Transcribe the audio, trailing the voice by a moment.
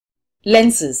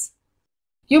Lenses.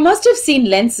 You must have seen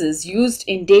lenses used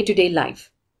in day-to-day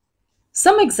life.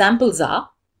 Some examples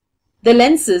are the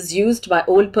lenses used by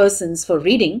old persons for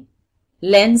reading,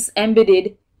 lens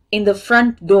embedded in the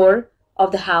front door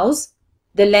of the house,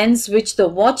 the lens which the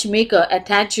watchmaker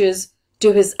attaches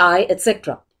to his eye,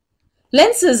 etc.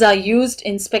 Lenses are used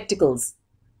in spectacles.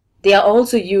 They are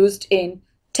also used in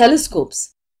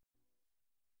telescopes.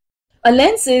 A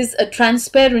lens is a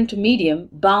transparent medium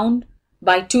bound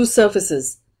by two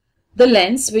surfaces. The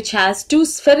lens, which has two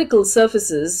spherical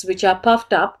surfaces which are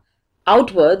puffed up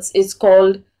outwards, is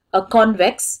called a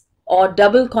convex or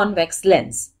double convex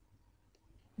lens.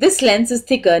 This lens is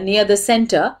thicker near the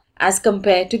center as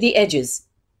compared to the edges.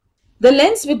 The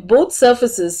lens with both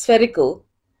surfaces spherical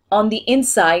on the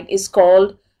inside is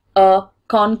called a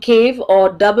concave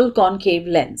or double concave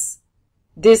lens.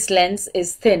 This lens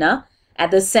is thinner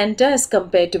at the center as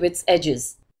compared to its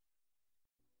edges.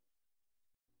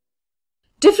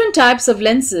 Different types of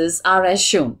lenses are as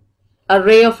shown. A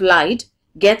ray of light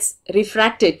gets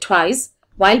refracted twice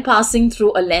while passing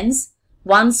through a lens,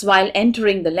 once while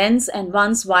entering the lens and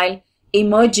once while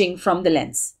emerging from the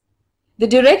lens. The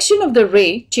direction of the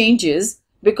ray changes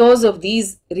because of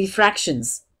these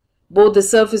refractions. Both the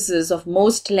surfaces of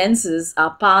most lenses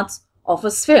are parts of a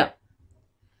sphere.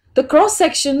 The cross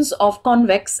sections of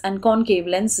convex and concave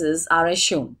lenses are as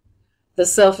shown. The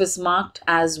surface marked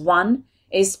as 1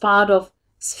 is part of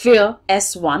sphere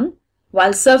S1,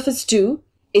 while surface 2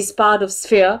 is part of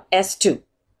sphere S2.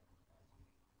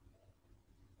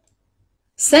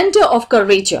 Center of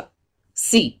curvature,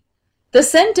 C. The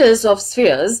centers of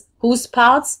spheres whose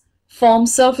parts form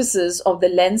surfaces of the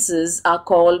lenses are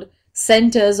called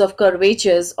centers of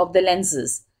curvatures of the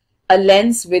lenses. A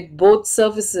lens with both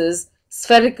surfaces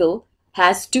spherical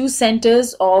has two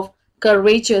centers of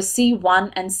curvature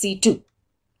C1 and C2.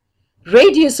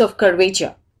 Radius of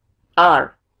curvature,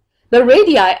 R. The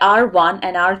radii R1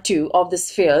 and R2 of the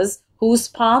spheres whose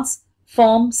parts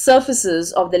form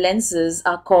surfaces of the lenses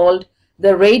are called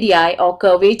the radii or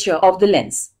curvature of the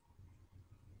lens.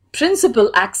 Principal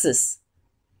axis.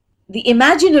 The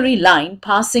imaginary line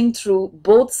passing through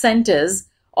both centers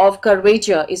of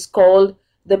curvature is called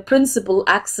the principal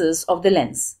axis of the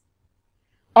lens.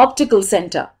 Optical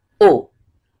center, O.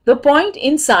 The point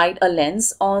inside a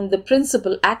lens on the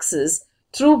principal axis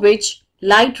through which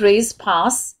light rays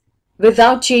pass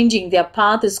without changing their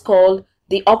path is called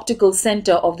the optical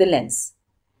center of the lens.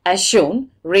 As shown,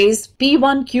 rays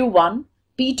P1Q1,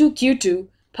 P2Q2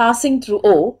 passing through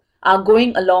O are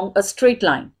going along a straight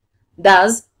line.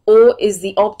 Thus, O is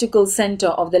the optical center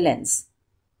of the lens.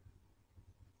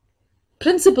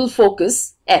 Principal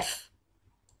focus, F.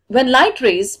 When light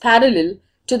rays parallel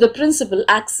to the principal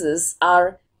axis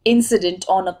are incident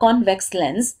on a convex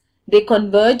lens, they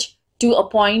converge to a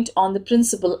point on the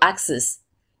principal axis.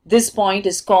 This point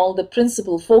is called the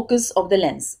principal focus of the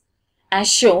lens. As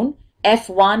shown,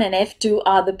 F1 and F2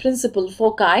 are the principal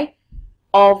foci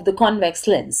of the convex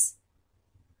lens.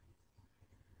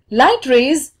 Light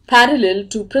rays parallel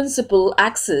to principal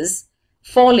axis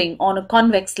falling on a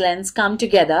convex lens come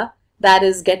together, that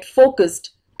is, get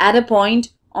focused at a point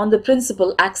on the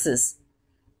principal axis.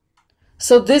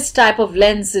 So this type of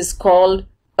lens is called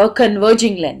a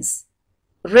converging lens.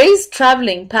 Rays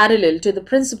traveling parallel to the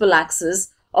principal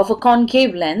axis of a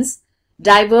concave lens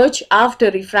diverge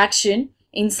after refraction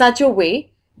in such a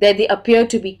way that they appear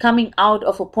to be coming out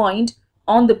of a point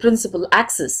on the principal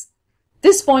axis.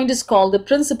 This point is called the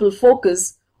principal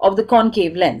focus of the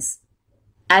concave lens.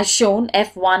 As shown,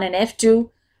 F1 and F2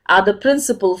 are the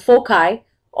principal foci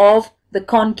of the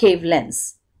concave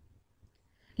lens.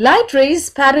 Light rays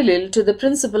parallel to the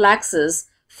principal axis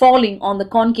falling on the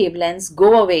concave lens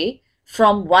go away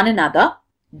from one another,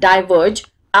 diverge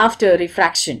after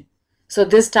refraction. So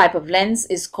this type of lens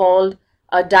is called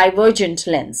a divergent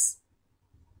lens.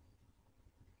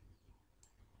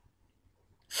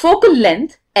 Focal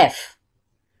length, F.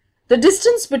 The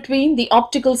distance between the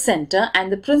optical center and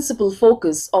the principal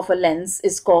focus of a lens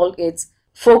is called its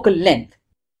focal length.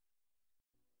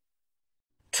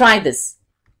 Try this.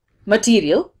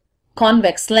 Material,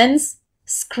 convex lens,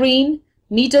 screen,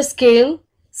 meter scale,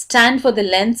 stand for the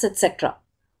lens, etc.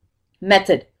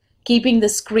 Method, keeping the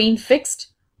screen fixed,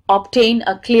 obtain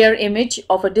a clear image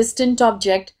of a distant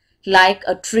object like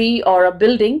a tree or a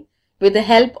building with the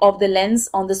help of the lens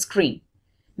on the screen.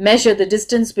 Measure the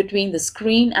distance between the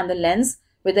screen and the lens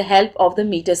with the help of the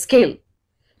meter scale.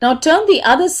 Now turn the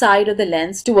other side of the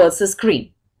lens towards the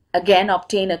screen. Again,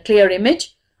 obtain a clear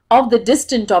image of the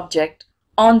distant object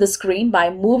on the screen by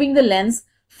moving the lens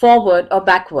forward or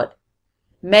backward.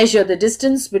 Measure the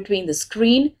distance between the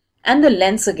screen and the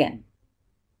lens again.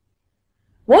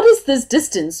 What is this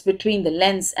distance between the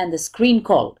lens and the screen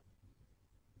called?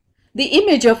 The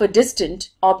image of a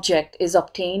distant object is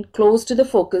obtained close to the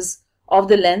focus of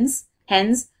the lens,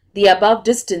 hence the above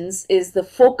distance is the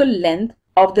focal length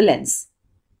of the lens.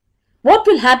 What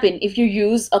will happen if you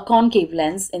use a concave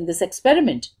lens in this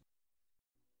experiment?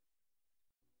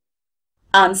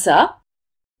 Answer: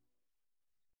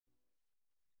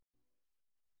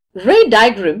 ray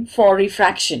diagram for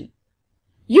refraction.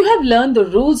 You have learned the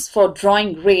rules for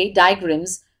drawing ray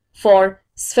diagrams for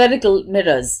spherical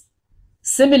mirrors.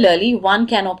 Similarly, one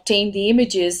can obtain the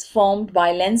images formed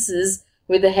by lenses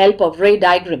with the help of ray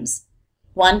diagrams.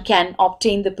 One can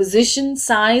obtain the position,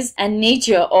 size, and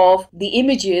nature of the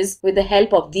images with the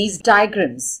help of these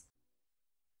diagrams.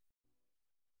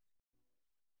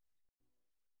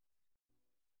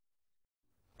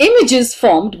 Images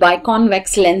formed by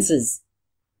convex lenses.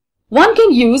 One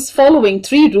can use following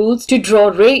three rules to draw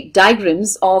ray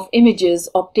diagrams of images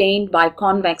obtained by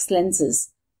convex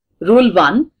lenses. Rule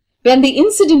 1. When the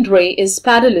incident ray is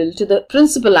parallel to the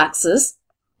principal axis,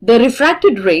 the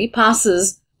refracted ray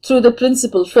passes through the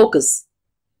principal focus.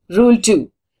 Rule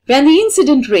 2. When the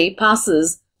incident ray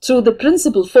passes through the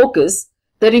principal focus,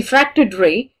 the refracted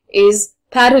ray is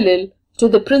parallel to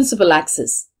the principal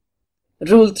axis.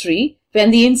 Rule 3.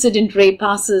 When the incident ray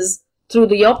passes through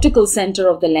the optical center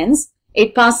of the lens,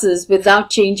 it passes without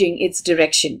changing its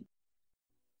direction.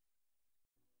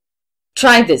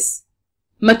 Try this.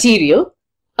 Material: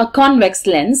 a convex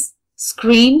lens,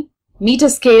 screen, meter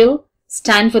scale,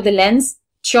 stand for the lens,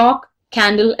 chalk,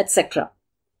 candle, etc.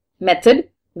 Method: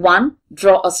 1.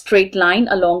 Draw a straight line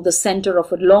along the center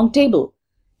of a long table.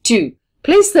 2.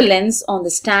 Place the lens on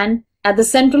the stand at the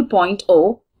central point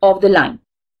O of the line.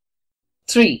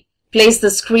 3. Place the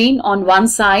screen on one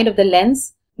side of the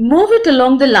lens. Move it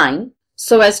along the line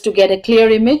so as to get a clear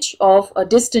image of a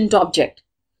distant object.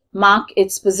 Mark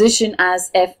its position as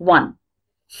F1.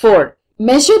 4.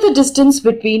 Measure the distance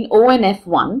between O and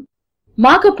F1.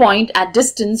 Mark a point at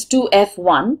distance to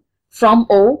F1 from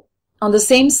O on the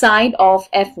same side of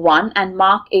F1 and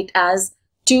mark it as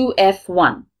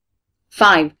 2F1.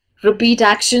 5. Repeat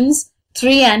actions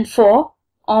 3 and 4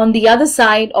 on the other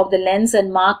side of the lens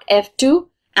and mark F2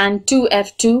 and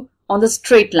 2F2 on the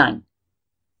straight line.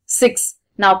 6.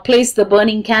 Now place the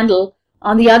burning candle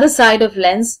on the other side of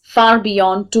lens far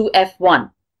beyond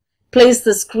 2F1. Place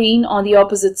the screen on the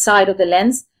opposite side of the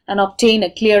lens and obtain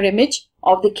a clear image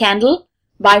of the candle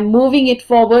by moving it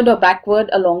forward or backward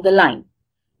along the line.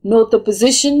 Note the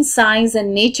position, size,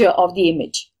 and nature of the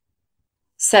image.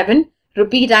 7.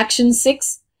 Repeat action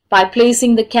 6 by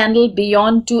placing the candle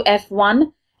beyond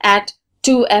 2F1 at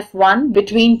 2F1,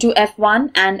 between 2F1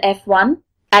 and F1,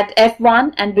 at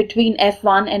F1 and between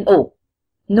F1 and O.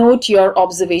 Note your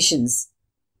observations.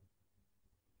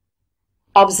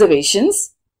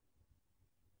 Observations.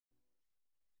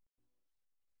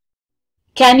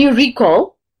 Can you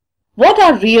recall? What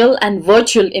are real and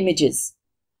virtual images?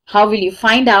 How will you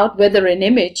find out whether an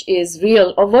image is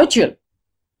real or virtual?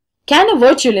 Can a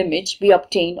virtual image be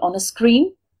obtained on a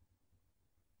screen?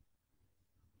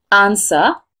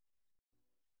 Answer.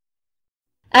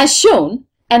 As shown,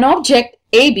 an object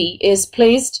AB is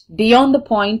placed beyond the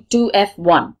point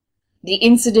 2F1. The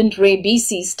incident ray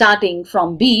BC starting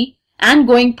from B and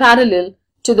going parallel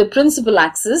to the principal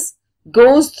axis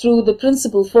goes through the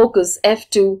principal focus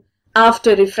F2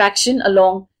 after refraction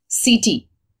along CT.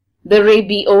 The ray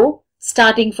BO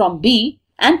starting from B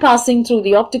and passing through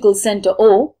the optical center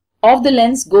O of the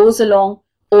lens goes along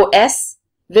OS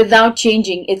without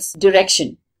changing its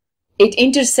direction. It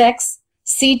intersects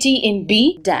CT in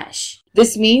B dash.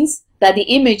 This means that the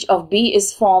image of B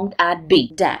is formed at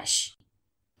B dash.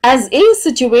 As A is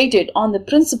situated on the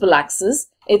principal axis,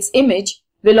 its image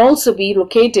will also be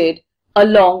located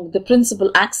along the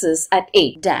principal axis at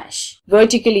A dash,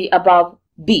 vertically above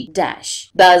B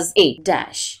dash. Thus A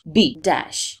dash, B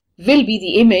dash will be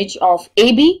the image of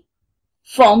AB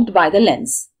formed by the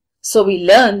lens. So we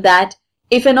learn that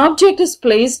if an object is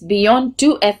placed beyond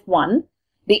 2F1,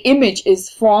 the image is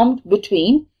formed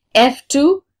between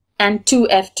F2 and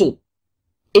 2F2.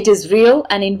 It is real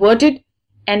and inverted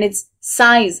and its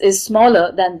size is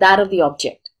smaller than that of the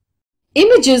object.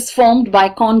 Images formed by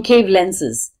concave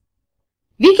lenses.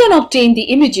 We can obtain the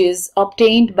images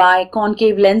obtained by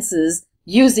concave lenses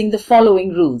using the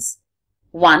following rules.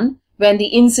 1. When the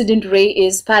incident ray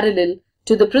is parallel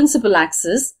to the principal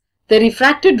axis, the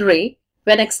refracted ray,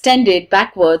 when extended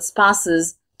backwards,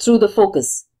 passes through the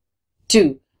focus.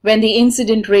 2. When the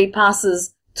incident ray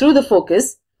passes through the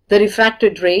focus, the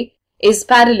refracted ray is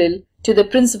parallel to the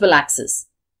principal axis.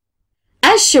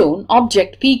 As shown,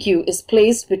 object PQ is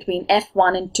placed between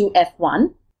F1 and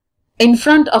 2F1. in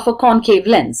front of a concave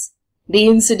lens. The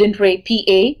incident ray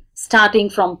PA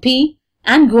starting from P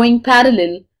and going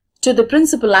parallel to the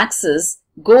principal axis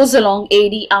goes along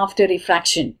AD after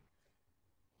refraction.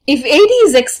 If AD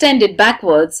is extended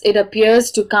backwards, it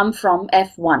appears to come from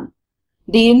F1.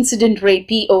 The incident ray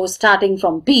PO starting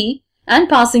from P and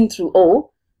passing through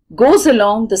O goes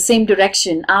along the same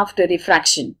direction after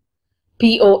refraction.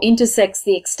 PO intersects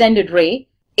the extended ray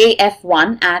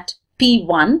AF1 at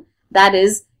P1, that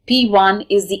is, P1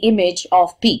 is the image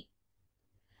of P.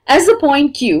 As the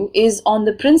point Q is on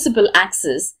the principal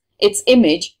axis, its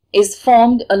image is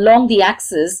formed along the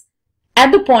axis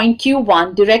at the point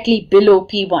Q1 directly below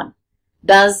P1.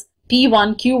 Thus,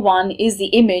 P1Q1 is the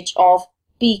image of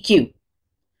PQ.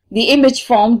 The image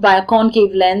formed by a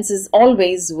concave lens is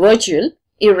always virtual,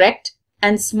 erect,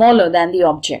 and smaller than the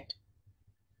object.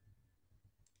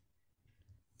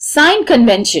 Sign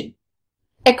convention.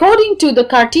 According to the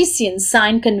Cartesian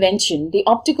sign convention, the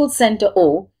optical center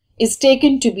O is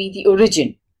taken to be the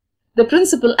origin. The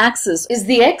principal axis is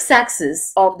the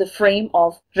x-axis of the frame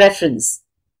of reference.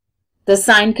 The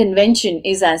sign convention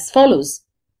is as follows.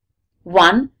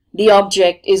 1. The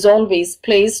object is always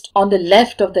placed on the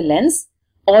left of the lens.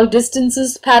 All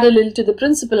distances parallel to the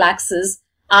principal axis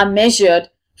are measured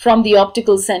from the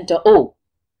optical center O.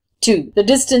 2. The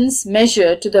distance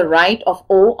measured to the right of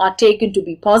O are taken to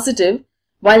be positive,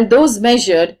 while those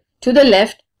measured to the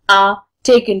left are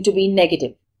taken to be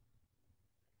negative.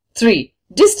 3.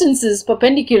 Distances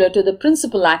perpendicular to the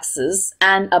principal axis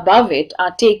and above it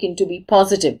are taken to be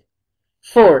positive.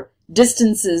 4.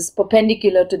 Distances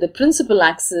perpendicular to the principal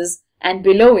axis and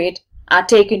below it are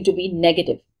taken to be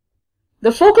negative.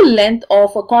 The focal length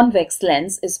of a convex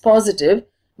lens is positive,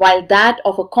 while that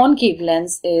of a concave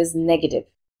lens is negative.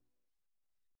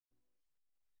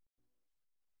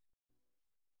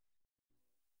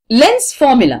 Lens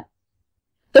formula.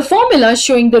 The formula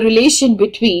showing the relation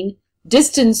between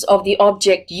distance of the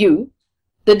object U,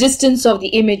 the distance of the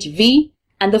image V,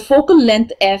 and the focal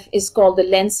length F is called the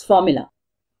lens formula.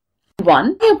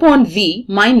 1 upon V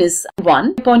minus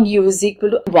 1 upon U is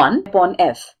equal to 1 upon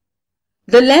F.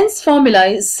 The lens formula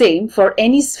is same for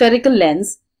any spherical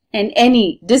lens and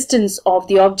any distance of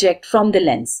the object from the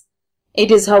lens.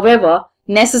 It is, however,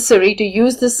 necessary to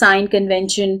use the sign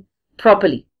convention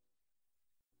properly.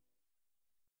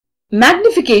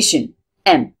 Magnification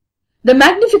M. The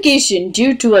magnification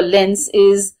due to a lens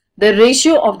is the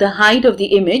ratio of the height of the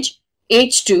image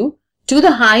H2 to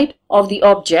the height of the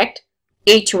object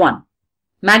H1.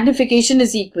 Magnification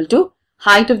is equal to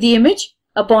height of the image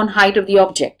upon height of the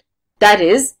object. That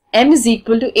is, M is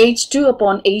equal to H2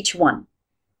 upon H1.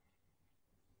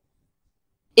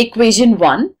 Equation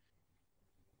 1.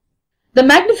 The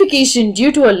magnification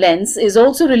due to a lens is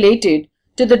also related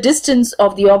to the distance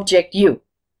of the object U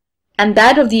and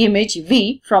that of the image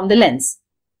V from the lens.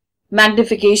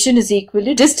 Magnification is equal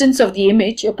to distance of the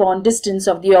image upon distance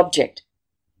of the object.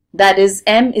 That is,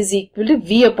 M is equal to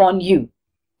V upon U.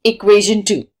 Equation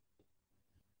 2.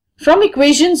 From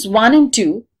equations 1 and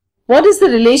 2, what is the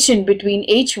relation between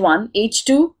H1,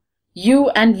 H2, U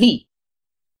and V?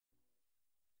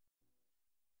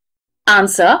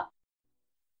 Answer.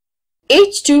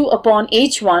 H2 upon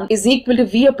H1 is equal to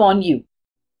V upon U.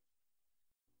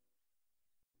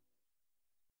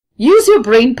 Use your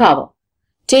brain power.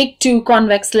 Take 2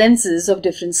 convex lenses of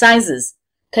different sizes.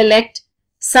 Collect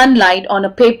sunlight on a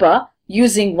paper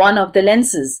using one of the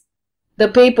lenses. The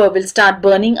paper will start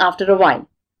burning after a while.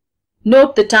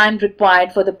 Note the time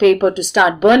required for the paper to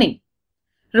start burning.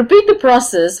 Repeat the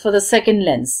process for the second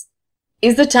lens.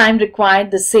 Is the time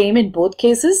required the same in both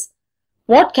cases?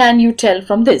 What can you tell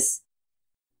from this?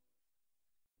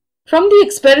 From the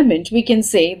experiment, we can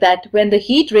say that when the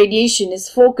heat radiation is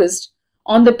focused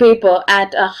on the paper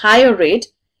at a higher rate,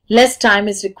 less time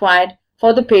is required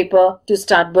for the paper to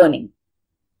start burning.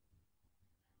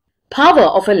 Power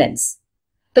of a lens.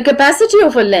 The capacity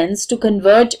of a lens to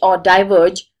converge or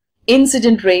diverge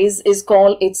incident rays is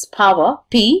called its power,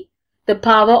 P. The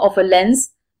power of a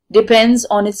lens depends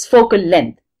on its focal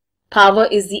length. Power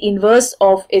is the inverse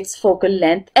of its focal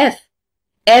length, F.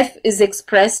 F is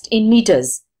expressed in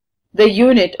meters. The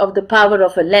unit of the power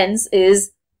of a lens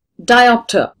is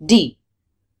diopter, D.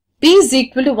 P is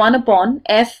equal to 1 upon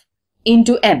F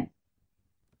into M.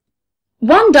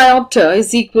 1 diopter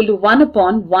is equal to 1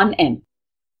 upon 1 M.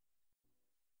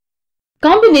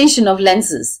 Combination of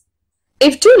lenses.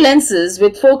 If 2 lenses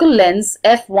with focal lengths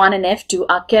f1 and f2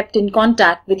 are kept in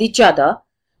contact with each other,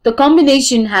 the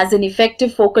combination has an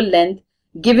effective focal length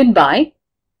given by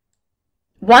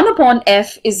 1 upon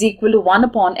f is equal to 1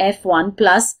 upon f1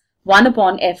 plus 1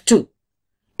 upon f2.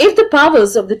 If the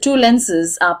powers of the 2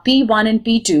 lenses are P1 and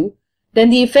P2, then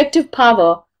the effective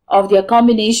power of their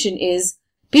combination is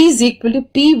P is equal to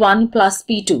P1 plus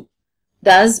P2.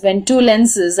 Thus, when two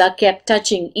lenses are kept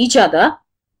touching each other,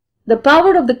 the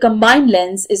power of the combined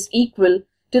lens is equal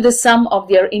to the sum of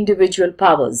their individual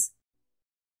powers.